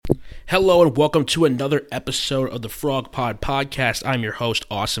Hello and welcome to another episode of the Frog Pod Podcast. I'm your host,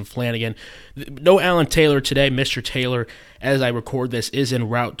 Austin Flanagan. No Alan Taylor today. Mr. Taylor, as I record this, is en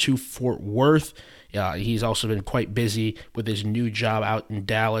route to Fort Worth. He's also been quite busy with his new job out in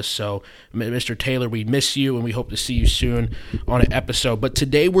Dallas. So, Mr. Taylor, we miss you and we hope to see you soon on an episode. But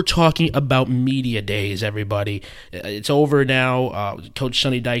today we're talking about media days, everybody. It's over now. Coach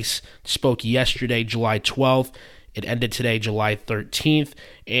Sonny Dykes spoke yesterday, July 12th. It ended today, July 13th.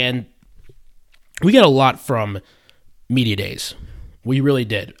 And we got a lot from media days. We really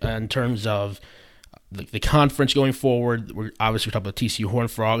did in terms of the conference going forward. We're obviously talking about TCU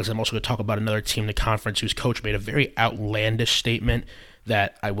Horned Frogs. I'm also going to talk about another team in the conference whose coach made a very outlandish statement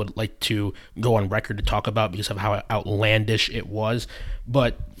that I would like to go on record to talk about because of how outlandish it was.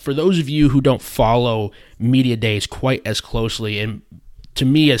 But for those of you who don't follow media days quite as closely, and to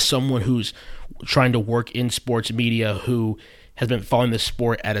me as someone who's trying to work in sports media, who has been following this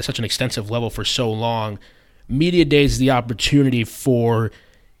sport at such an extensive level for so long, media days is the opportunity for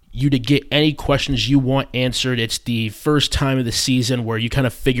you to get any questions you want answered. It's the first time of the season where you kind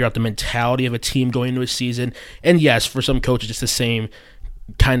of figure out the mentality of a team going into a season. And yes, for some coaches, it's the same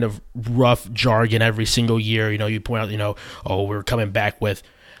kind of rough jargon every single year. You point out, oh, we're coming back with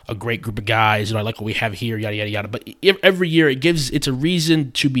a great group of guys, I like what we have here, yada, yada, yada. But every year it's a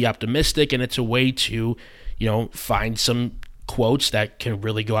reason to be optimistic, and it's a way to, find some quotes that can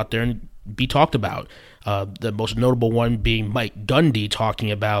really go out there and be talked about. The most notable one being Mike Gundy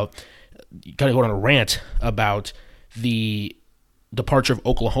talking about, kind of going on a rant about the departure of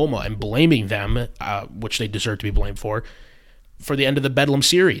Oklahoma and blaming them, which they deserve to be blamed for the end of the Bedlam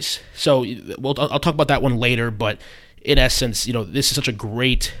series. So I'll talk about that one later, but in essence, this is such a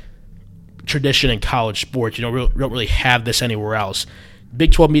great tradition in college sports. We don't really have this anywhere else.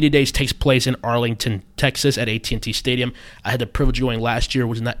 Big 12 Media Days takes place in Arlington, Texas at At&t Stadium. I had the privilege of going last year,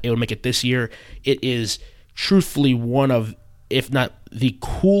 was not able to make it this year. It is truthfully one of, if not the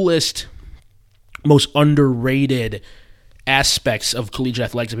coolest, most underrated aspects of collegiate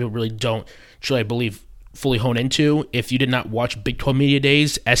athletics that people really don't truly, I believe, fully hone into. If you did not watch Big 12 Media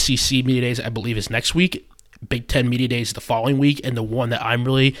Days, SEC Media Days, I believe, is next week. Big 10 Media Days the following week. And the one that I'm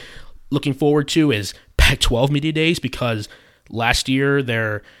really looking forward to is Pac-12 Media Days, because last year,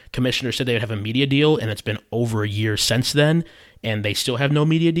 their commissioner said they would have a media deal, and it's been over a year since then, and they still have no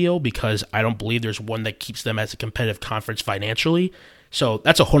media deal because I don't believe there's one that keeps them as a competitive conference financially. So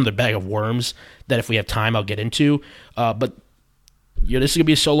that's a whole other bag of worms that if we have time, I'll get into. But this is going to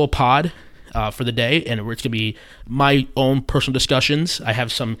be a solo pod for the day, and it's going to be my own personal discussions. I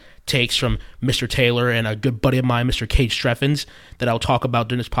have some takes from Mr. Taylor and a good buddy of mine, Mr. Cade Streffens, that I'll talk about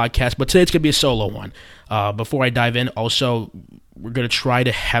during this podcast, but today it's going to be a solo one. Before I dive in, also, we're going to try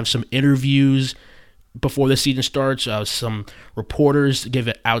to have some interviews before the season starts, some reporters to give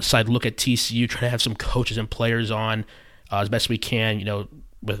an outside look at TCU, try to have some coaches and players on as best we can,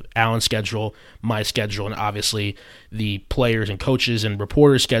 with Alan's schedule, my schedule, and obviously the players and coaches and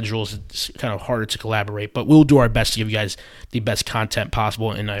reporters' schedules. It's kind of harder to collaborate, but we'll do our best to give you guys the best content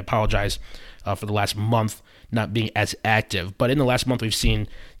possible, and I apologize for the last month not being as active. But in the last month, we've seen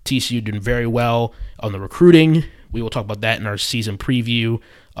TCU doing very well on the recruiting. We will talk about that in our season preview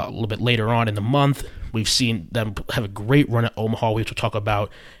a little bit later on in the month. We've seen them have a great run at Omaha, which we'll talk about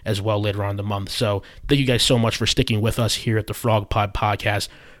as well later on in the month. So thank you guys so much for sticking with us here at the Frog Pod Podcast.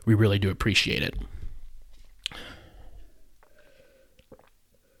 We really do appreciate it.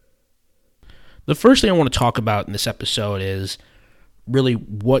 The first thing I want to talk about in this episode is really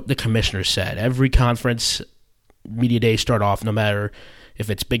what the commissioner said. Every conference media day start off, no matter if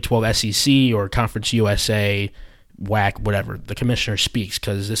it's Big 12 SEC or Conference USA, WAC, whatever, the commissioner speaks,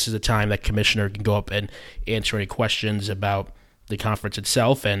 because this is a time that commissioner can go up and answer any questions about the conference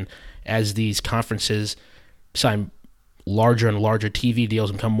itself. And as these conferences sign larger and larger TV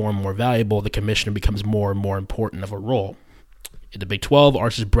deals and become more and more valuable, the commissioner becomes more and more important of a role. In the Big 12,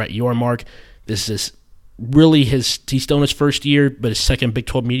 ours is Brett Yormark. This is really he's still in his first year, but his second Big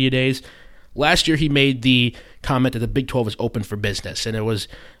 12 Media Days. Last year, he made the comment that the Big 12 is open for business, and it was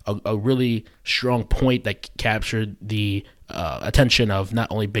a really strong point that captured the attention of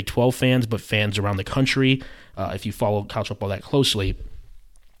not only Big 12 fans, but fans around the country, if you follow college football that closely,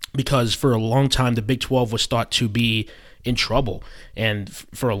 because for a long time, the Big 12 was thought to be in trouble, and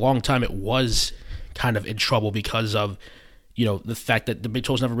for a long time, it was kind of in trouble because of the fact that the Big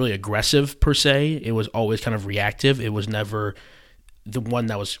 12 was never really aggressive, per se. It was always kind of reactive. It was never the one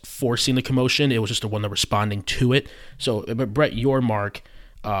that was forcing the commotion. It was just the one that was responding to it. So Brett Yormark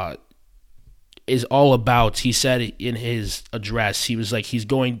is all about, he said in his address, he was like, he's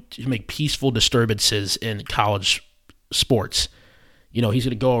going to make peaceful disturbances in college sports. he's going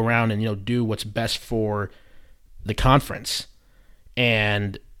to go around and, do what's best for the conference.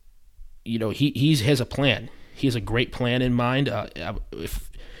 And, he has a plan. He has a great plan in mind.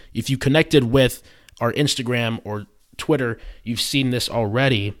 If you connected with our Instagram or Twitter, you've seen this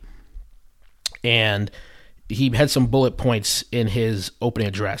already. And he had some bullet points in his opening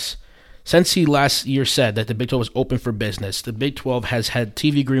address. Since he last year said that the Big 12 was open for business, the Big 12 has had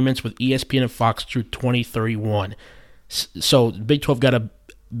TV agreements with ESPN and Fox through 2031. So the Big 12 got a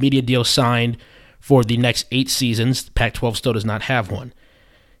media deal signed for the next 8 seasons. The Pac-12 still does not have one.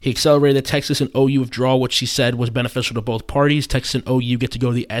 He accelerated the Texas and OU withdrawal, which he said was beneficial to both parties. Texas and OU get to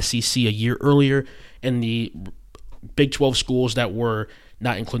go to the SEC a year earlier, and the Big 12 schools that were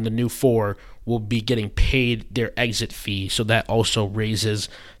not including the new 4 will be getting paid their exit fee. So that also raises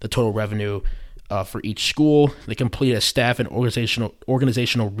the total revenue for each school. They completed a staff and organizational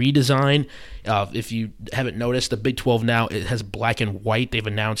redesign. If you haven't noticed, the Big 12 now it has black and white. They've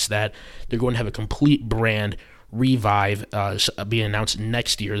announced that they're going to have a complete brand revive being announced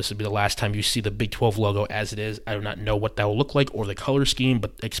next year. This will be the last time you see the Big 12 logo as it is. I do not know what that will look like or the color scheme,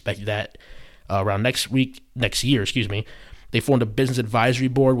 but expect that around next year. They formed a business advisory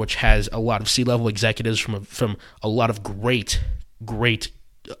board, which has a lot of C-level executives from a lot of great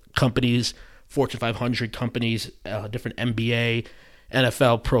companies, Fortune 500 companies, different NBA,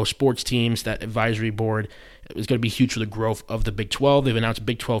 NFL, pro sports teams. That advisory board is going to be huge for the growth of the Big 12. They've announced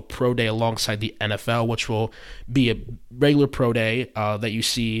Big 12 Pro Day alongside the NFL, which will be a regular pro day that you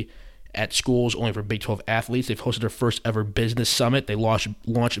see at schools only for Big 12 athletes. They've hosted their first ever business summit. They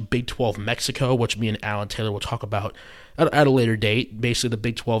launched Big 12 Mexico, which me and Alan Taylor will talk about at a later date. Basically, the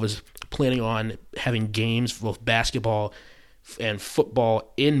Big 12 is planning on having games for both basketball and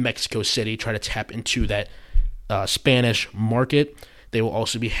football in Mexico City, try to tap into that Spanish market. They will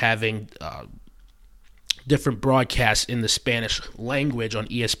also be having different broadcasts in the Spanish language on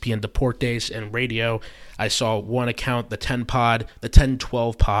ESPN Deportes and radio. I saw one account, the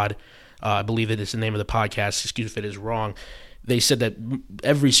 1012 pod, I believe it is the name of the podcast, excuse me if it is wrong. They said that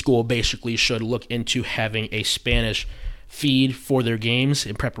every school basically should look into having a Spanish feed for their games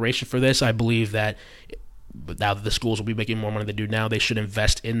in preparation for this. I believe that now that the schools will be making more money than they do now, they should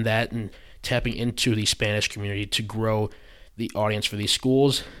invest in that and tapping into the Spanish community to grow the audience for these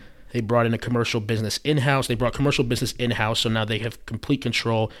schools. They brought in commercial business in-house, so now they have complete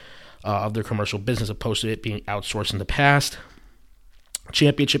control of their commercial business opposed to it being outsourced in the past.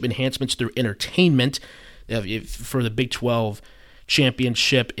 Championship enhancements through entertainment. For the Big 12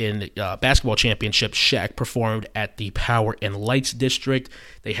 championship in basketball championship, Shaq performed at the Power and Lights District.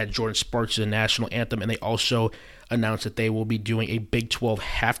 They had Jordan Sparks as the national anthem, and they also announced that they will be doing a Big 12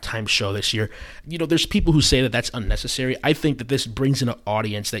 halftime show this year. There's people who say that that's unnecessary. I think that this brings in an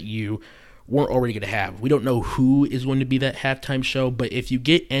audience that you weren't already going to have. We don't know who is going to be that halftime show, but if you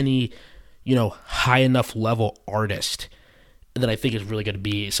get any, high enough level artist, then I think it's really going to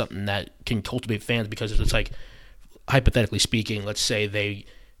be something that can cultivate fans, because it's like, hypothetically speaking, let's say they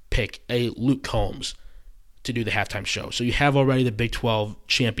pick a Luke Combs to do the halftime show. So you have already the Big 12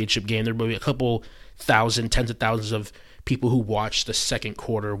 championship game. There will be a couple thousand, tens of thousands of people who watch the second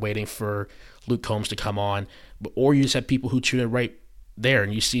quarter waiting for Luke Combs to come on. Or you just have people who tune in right there,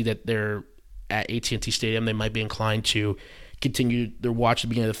 and you see that they're at At&t Stadium. They might be inclined to continue their watch at the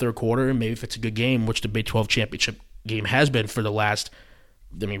beginning of the third quarter, and maybe if it's a good game, which the Big 12 championship game has been for the last,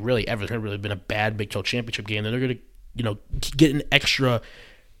 really ever. There's really been a bad Big 12 championship game. Then they're going to, get an extra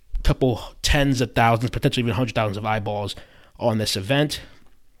couple tens of thousands, potentially even 100,000 of eyeballs on this event.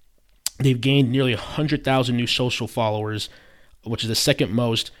 They've gained nearly 100,000 new social followers, which is the second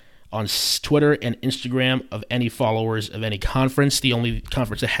most on Twitter and Instagram of any followers of any conference. The only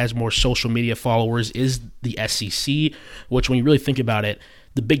conference that has more social media followers is the SEC, which when you really think about it,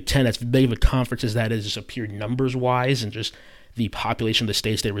 the Big Ten, as big of a conference as that is, just appear numbers-wise and just the population of the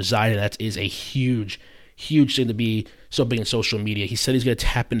states they reside in, that is a huge thing to be so big in social media. He said he's going to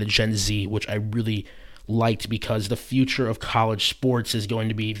tap into Gen Z, which I really liked, because the future of college sports is going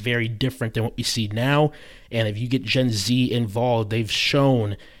to be very different than what we see now. And if you get Gen Z involved, they've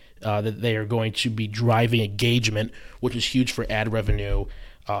shown that they are going to be driving engagement, which is huge for ad revenue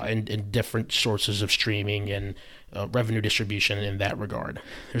and different sources of streaming and revenue distribution in that regard.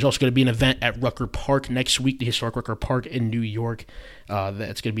 There's also going to be an event at Rucker Park next week, the historic Rucker Park in New York.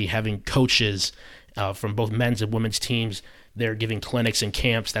 That's going to be having coaches from both men's and women's teams. They're giving clinics and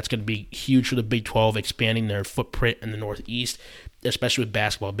camps. That's going to be huge for the Big 12, expanding their footprint in the Northeast, especially with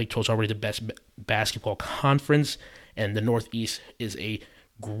basketball. Big 12 is already the best basketball conference, and the Northeast is a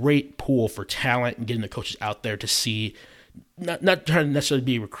great pool for talent and getting the coaches out there to see, not trying to necessarily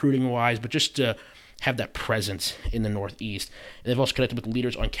be recruiting-wise, but just to have that presence in the Northeast. And they've also connected with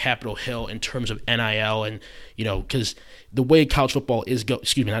leaders on Capitol Hill in terms of NIL and, because the way college football is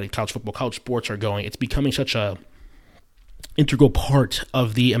college sports are going, it's becoming such a integral part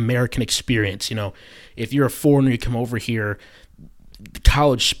of the American experience. If you're a foreigner, you come over here,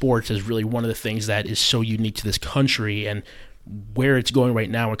 college sports is really one of the things that is so unique to this country, and where it's going right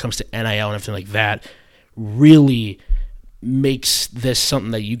now when it comes to NIL and everything like that really makes this something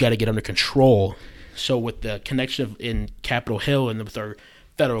that you got to get under control. So with the connection in Capitol Hill and with our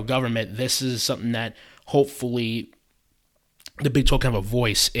federal government, this is something that hopefully the Big 12 can have a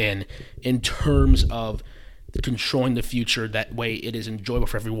voice in terms of controlling the future. That way it is enjoyable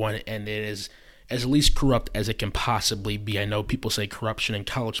for everyone and it is as least corrupt as it can possibly be. I know people say corruption and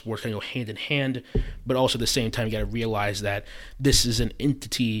college sports can go hand in hand, but also at the same time, you got to realize that this is an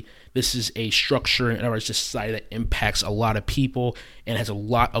entity, this is a structure in our society that impacts a lot of people and has a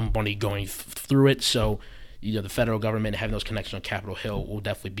lot of money going through it. So, the federal government having those connections on Capitol Hill will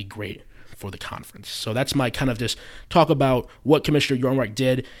definitely be great for the conference. So that's my kind of just talk about what Commissioner Yormark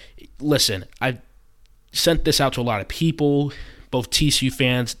did. Listen, I've sent this out to a lot of people, both TCU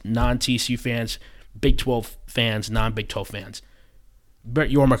fans, non-TCU fans, Big 12 fans, non-Big 12 fans. Brett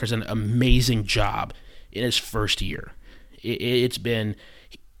Yormark has done an amazing job in his first year. It's been,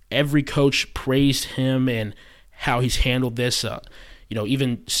 every coach praised him and how he's handled this.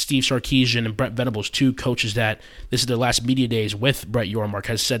 Even Steve Sarkisian and Brett Venables, two coaches that this is their last media days with Brett Yormark,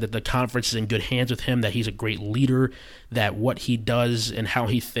 has said that the conference is in good hands with him, that he's a great leader, that what he does and how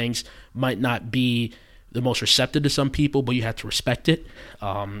he thinks might not be the most receptive to some people, but you have to respect it.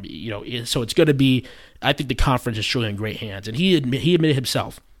 So it's going to be, I think the conference is truly in great hands. And he admitted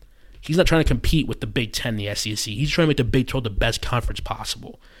himself, he's not trying to compete with the Big Ten, the SEC. He's trying to make the Big 12 the best conference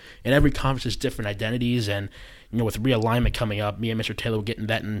possible. And every conference has different identities. And, with realignment coming up, me and Mr. Taylor will get into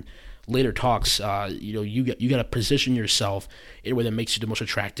that in later talks. You got to position yourself in a way that makes you the most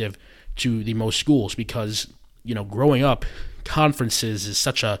attractive to the most schools, because growing up, conferences is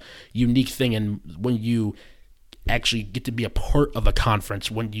such a unique thing, and when you actually get to be a part of a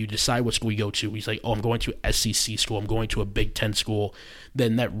conference, when you decide what school you go to, he's like, oh, I'm going to a SEC school, I'm going to a Big Ten school,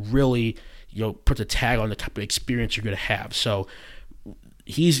 then that really puts a tag on the type of experience you're going to have. So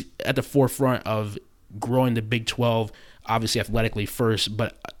he's at the forefront of growing the Big 12, obviously athletically first,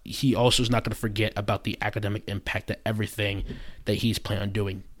 but he also is not going to forget about the academic impact that everything that he's planning on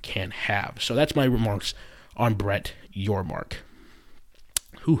doing can have. So that's my remarks on Brett Yormark.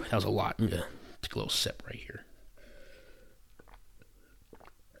 Whew, that was a lot. I'm going to take a little sip right here.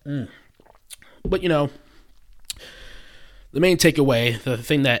 But, the main takeaway, the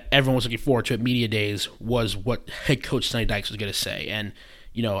thing that everyone was looking forward to at media days, was what head coach Sonny Dykes was going to say. And,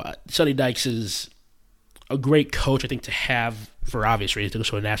 Sonny Dykes is a great coach, I think, to have for obvious reasons, to go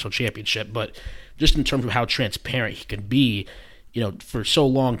to a national championship, but just in terms of how transparent he can be. For so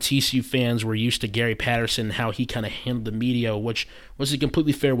long, TCU fans were used to Gary Patterson, how he kind of handled the media, which was a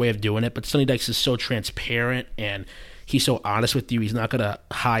completely fair way of doing it. But Sonny Dykes is so transparent, and he's so honest with you. He's not going to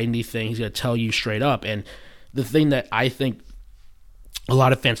hide anything. He's going to tell you straight up. And the thing that I think a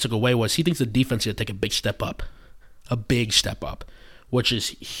lot of fans took away was he thinks the defense is going to take a big step up, which is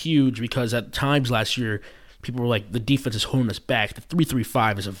huge, because at times last year, people were like, the defense is holding us back. The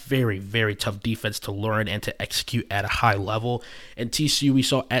 3-3-5 is a very, very tough defense to learn and to execute at a high level. And TCU, we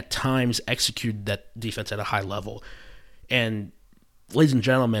saw at times execute that defense at a high level. And ladies and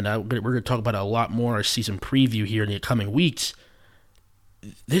gentlemen, we're going to talk about it a lot more in our season preview here in the coming weeks.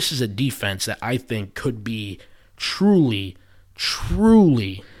 This is a defense that I think could be truly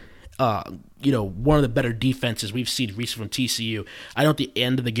one of the better defenses we've seen recently from TCU. I know at the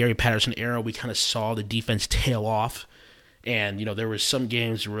end of the Gary Patterson era, we kind of saw the defense tail off. And, there was some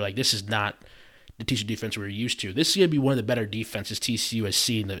games where we're like, this is not the TCU defense we were used to. This is going to be one of the better defenses TCU has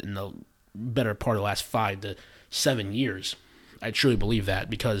seen in the better part of the last 5 to 7 years. I truly believe that,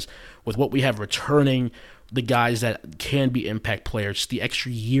 because with what we have returning, the guys that can be impact players, the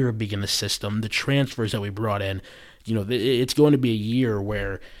extra year of being in the system, the transfers that we brought in, it's going to be a year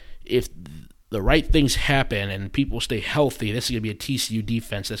where if the right things happen and people stay healthy, this is going to be a TCU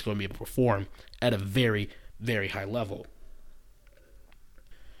defense that's going to be able to perform at a very, very high level.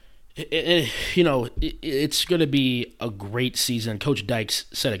 It's going to be a great season. Coach Dykes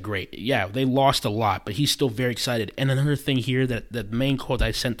said it great. Yeah, they lost a lot, but he's still very excited. And another thing here, that the main quote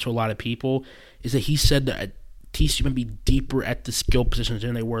I sent to a lot of people, is that he said that TCU might be deeper at the skill positions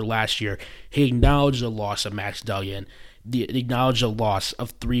than they were last year. He acknowledged the loss of Max Duggan. He acknowledged the loss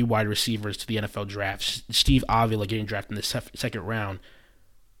of 3 wide receivers to the NFL draft. Steve Avila getting drafted in the second round.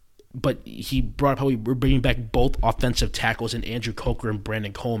 But he brought up how we're bringing back both offensive tackles in Andrew Coker and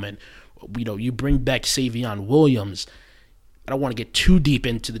Brandon Coleman. You bring back Savion Williams. I don't want to get too deep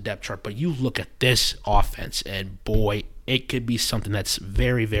into the depth chart, but you look at this offense, and boy, it could be something that's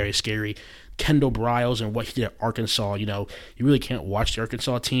very, very scary. Kendall Briles and what he did at Arkansas, you really can't watch the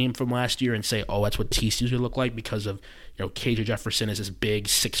Arkansas team from last year and say, oh, that's what TCU's going to look like because of, KJ Jefferson is this big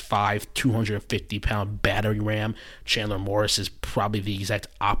 6'5", 250-pound battering ram. Chandler Morris is probably the exact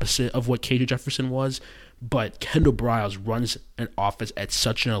opposite of what KJ Jefferson was. But Kendall Briles runs an offense at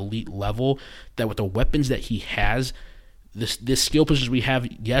such an elite level that with the weapons that he has, this skill positions we have,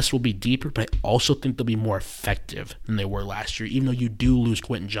 yes, will be deeper, but I also think they'll be more effective than they were last year. Even though you do lose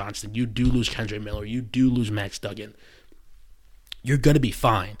Quentin Johnston, you do lose Kendra Miller, you do lose Max Duggan, you're going to be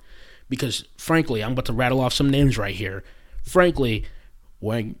fine. Because, frankly, I'm about to rattle off some names right here. Frankly,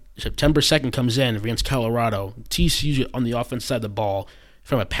 when September 2nd comes in against Colorado, TCU on the offense side of the ball,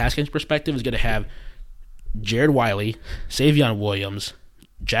 from a pass game perspective, is going to have Jared Wiley, Savion Williams,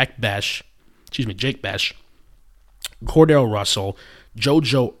 Jake Besh, Cordell Russell,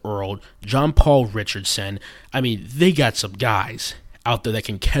 JoJo Earl, John Paul Richardson. I mean, they got some guys out there that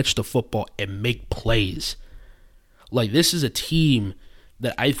can catch the football and make plays. Like, this is a team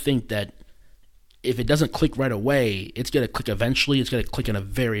that I think that if it doesn't click right away, it's going to click eventually. It's going to click in a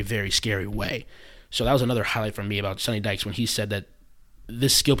very, very scary way. So that was another highlight for me about Sonny Dykes when he said that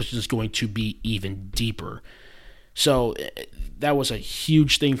this skill position is going to be even deeper. So that was a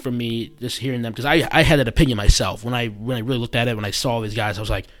huge thing for me, just hearing them, because I had that opinion myself. When I really looked at it, when I saw these guys,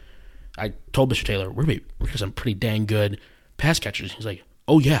 I told Mr. Taylor, we're some pretty dang good pass catchers. He's like,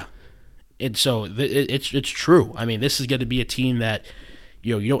 oh yeah. And so it's true. I mean, this is going to be a team that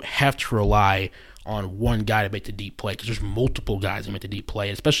you don't have to rely on one guy to make the deep play, because there's multiple guys that make the deep play,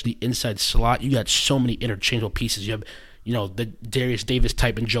 and especially the inside slot. You got so many interchangeable pieces. You have the Darius Davis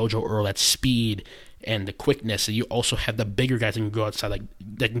type and JoJo Earl, that speed and the quickness. And you also have the bigger guys that can go outside,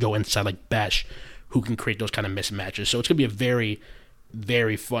 like Besh, who can create those kind of mismatches. So it's going to be a very,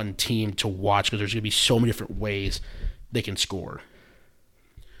 very fun team to watch, because there's going to be so many different ways they can score.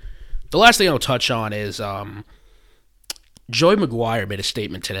 The last thing I'll touch on is Joey McGuire made a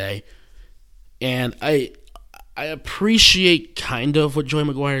statement today, and I appreciate kind of what Joey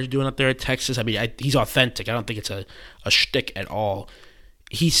McGuire is doing up there at Texas. I mean, he's authentic. I don't think it's a shtick at all.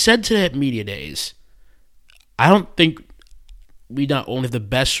 He said today at Media Days, I don't think we not only have the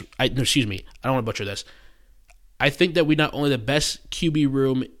best... I don't want to butcher this. I think that we not only the best QB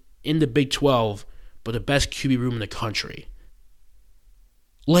room in the Big 12, but the best QB room in the country.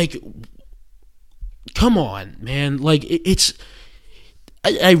 Like, come on, man. Like, it's...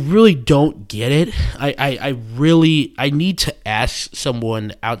 I really don't get it. I need to ask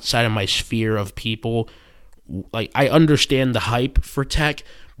someone outside of my sphere of people. Like, I understand the hype for Tech,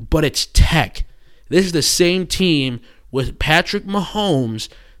 but it's Tech. This is the same team with Patrick Mahomes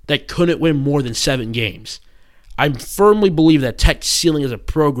that couldn't win more than 7 games. I firmly believe that Tech's ceiling as a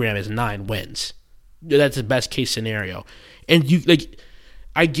program is 9 wins. That's the best case scenario. And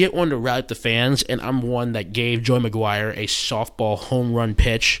I get one to rally the fans, and I'm one that gave Joey McGuire a softball home run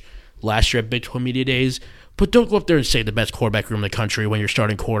pitch last year at Big 12 Media Days. But don't go up there and say the best quarterback room in the country when your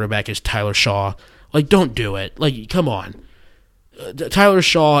starting quarterback is Tyler Shaw. Like, don't do it. Like, come on. Tyler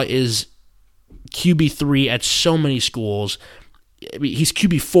Shaw is QB3 at so many schools. I mean, he's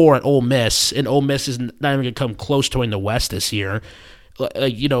QB4 at Ole Miss, and Ole Miss is not even going to come close to winning the West this year.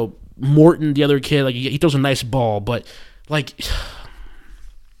 Like, Morton, the other kid, like, he throws a nice ball, but, like...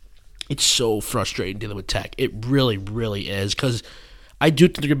 It's so frustrating dealing with Tech. It really, really is, because I do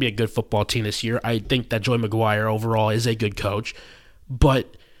think they're going to be a good football team this year. I think that Joey McGuire overall is a good coach,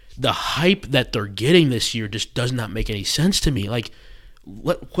 but the hype that they're getting this year just does not make any sense to me. Like,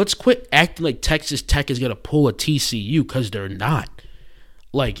 let's quit acting like Texas Tech is going to pull a TCU, because they're not.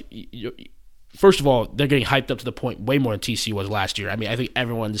 Like, first of all, they're getting hyped up to the point way more than TCU was last year. I mean, I think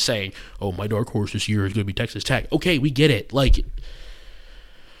everyone's saying, oh, my dark horse this year is going to be Texas Tech. Okay, we get it. Like...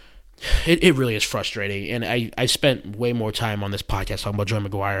 It really is frustrating, and I spent way more time on this podcast talking about Joey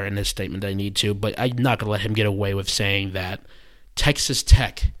McGuire and his statement than I need to, but I'm not going to let him get away with saying that Texas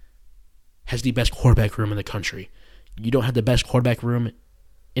Tech has the best quarterback room in the country. You don't have the best quarterback room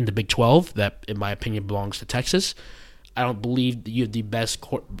in the Big 12. That, in my opinion, belongs to Texas. I don't believe that you have the best...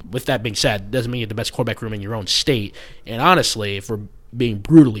 With that being said, it doesn't mean you have the best quarterback room in your own state, and honestly, if we're being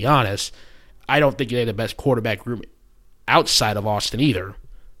brutally honest, I don't think you have the best quarterback room outside of Austin either.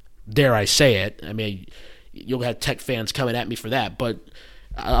 Dare I say it. I mean, you'll have Tech fans coming at me for that, but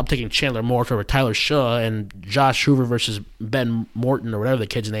I'm taking Chandler Morris over Tyler Shaw, and Josh Hoover versus Ben Morton, or whatever the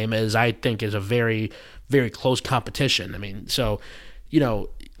kid's name is, I think is a very, very close competition. I mean, so, you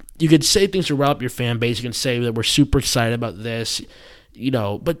could say things to rile up your fan base. You can say that we're super excited about this.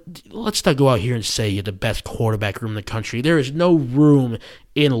 But let's not go out here and say you're the best quarterback room in the country. There is no room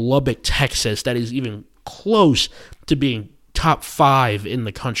in Lubbock, Texas that is even close to being top 5 in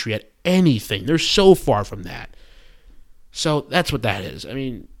the country at anything. They're so far from that. So that's what that is. I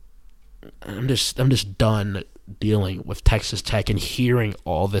mean, I'm just done dealing with Texas Tech and hearing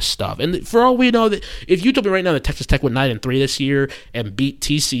all this stuff. And for all we know, that if you told me right now that Texas Tech went 9-3 this year and beat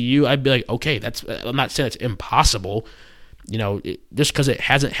TCU, I'd be like, okay, I'm not saying it's impossible. Just because it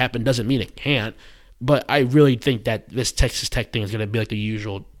hasn't happened doesn't mean it can't. But I really think that this Texas Tech thing is going to be like the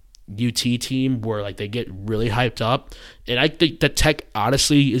usual UT team where like they get really hyped up. And I think that Tech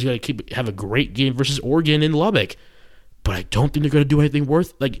honestly is going to have a great game versus Oregon in Lubbock. But I don't think they're going to do anything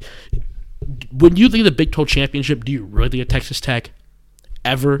worth like. When you think of the Big 12 championship, do you really think of Texas Tech?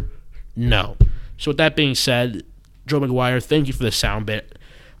 Ever? No. So with that being said, Joe McGuire, thank you for the sound bit.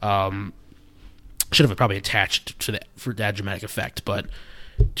 Should have probably attached for that dramatic effect, but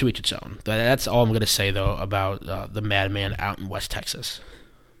to each its own. That's all I'm going to say, though, about the madman out in West Texas.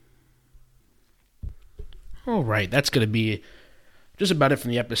 All right, that's going to be just about it from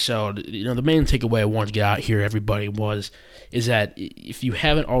the episode. The main takeaway I wanted to get out here, everybody, is that if you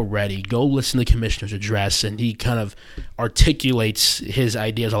haven't already, go listen to the commissioner's address, and he kind of articulates his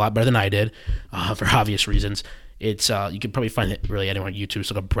ideas a lot better than I did, for obvious reasons. It's you can probably find it really anywhere on YouTube.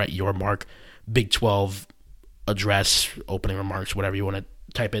 So, Brett Yormark, Big 12 address, opening remarks, whatever you want to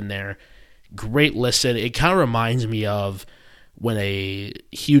type in there. Great listen. It kind of reminds me of when a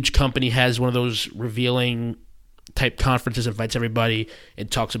huge company has one of those revealing type conferences, invites everybody,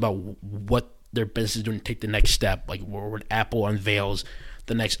 and talks about what their business is doing to take the next step, like when Apple unveils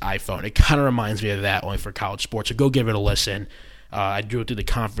the next iPhone. It kind of reminds me of that, only for college sports. So go give it a listen. I drew it through the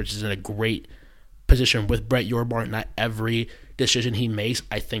conferences in a great position with Brett Yormark. Not every decision he makes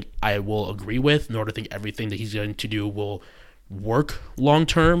I think I will agree with, nor do I think everything that he's going to do will work long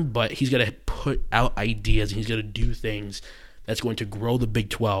term, but he's going to put out ideas and he's going to do things that's going to grow the Big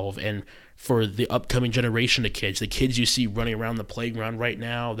 12. And for the upcoming generation of kids, the kids you see running around the playground right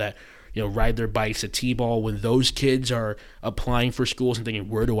now that ride their bikes at T-ball, when those kids are applying for schools and thinking,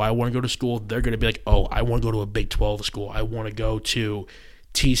 where do I want to go to school? They're going to be like, oh, I want to go to a Big 12 school. I want to go to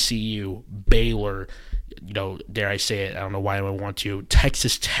TCU, Baylor, dare I say it, I don't know why I would want to,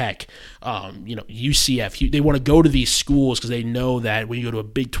 Texas Tech, UCF. They want to go to these schools because they know that when you go to a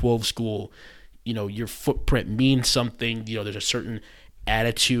Big 12 school, your footprint means something. There's a certain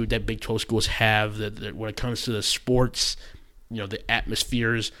attitude that Big 12 schools have that when it comes to the sports, the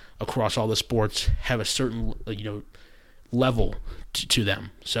atmospheres across all the sports have a certain, level to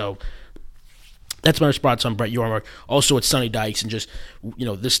them. So that's my response on Brett Yormark. Also, it's Sonny Dykes and just,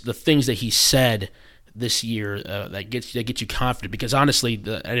 the things that he said this year that gets you confident. Because honestly,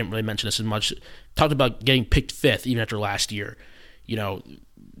 I didn't really mention this as much. Talked about getting picked 5th even after last year.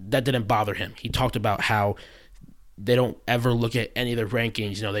 That didn't bother him. He talked about how they don't ever look at any of the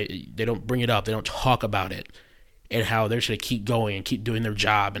rankings. They don't bring it up. They don't talk about it. And how they're just going to keep going and keep doing their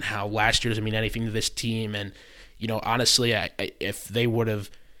job, and how last year doesn't mean anything to this team. And, honestly, if they would have,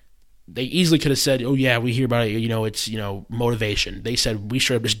 they easily could have said, oh, yeah, we hear about it, it's, motivation. They said, we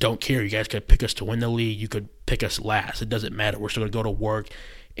sure just don't care. You guys could pick us to win the league. You could pick us last. It doesn't matter. We're still going to go to work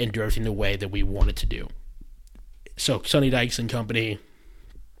and do everything the way that we wanted to do. So, Sonny Dykes and company,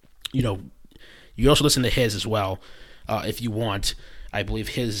 you also listen to his as well, if you want. I believe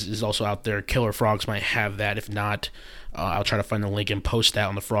his is also out there. Killer Frogs might have that. If not, I'll try to find the link and post that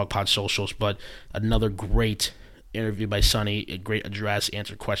on the Frog Pod socials. But another great interview by Sonny, a great address,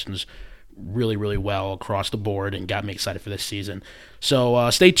 answered questions really, really well across the board, and got me excited for this season. So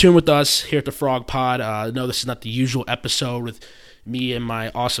stay tuned with us here at the Frog Pod. No, this is not the usual episode with me and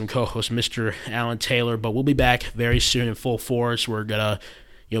my awesome co-host, Mr. Alan Taylor, but we'll be back very soon in full force. We're going to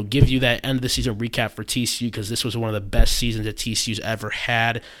give you that end of the season recap for TCU, because this was one of the best seasons that TCU's ever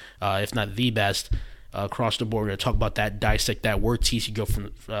had, if not the best, across the board. We're going to talk about that, dissect that, where TCU go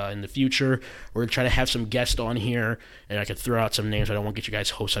from in the future. We're going to try to have some guests on here, and I could throw out some names. I don't want to get you guys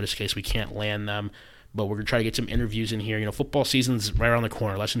hopes out just in case we can't land them, but we're going to try to get some interviews in here. Football season's right around the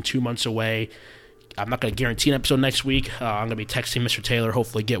corner, less than 2 months away. I'm not going to guarantee an episode next week. I'm going to be texting Mr. Taylor,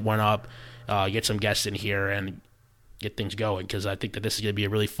 hopefully get one up, get some guests in here, and get things going, because I think that this is going to be a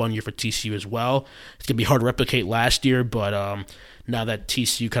really fun year for TCU as well. It's going to be hard to replicate last year, but now that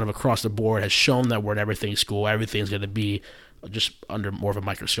TCU kind of across the board has shown that we're an everything school, everything's going to be just under more of a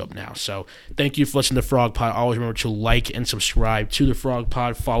microscope now. So thank you for listening to Frog Pod. Always remember to like and subscribe to the Frog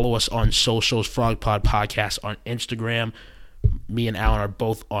Pod. Follow us on socials, Frog Pod Podcast on Instagram. Me and Alan are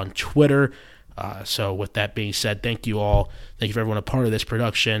both on Twitter. So with that being said, thank you all. Thank you for everyone a part of this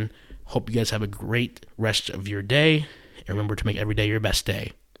production. Hope you guys have a great rest of your day, And remember to make every day your best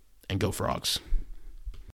day. And go Frogs.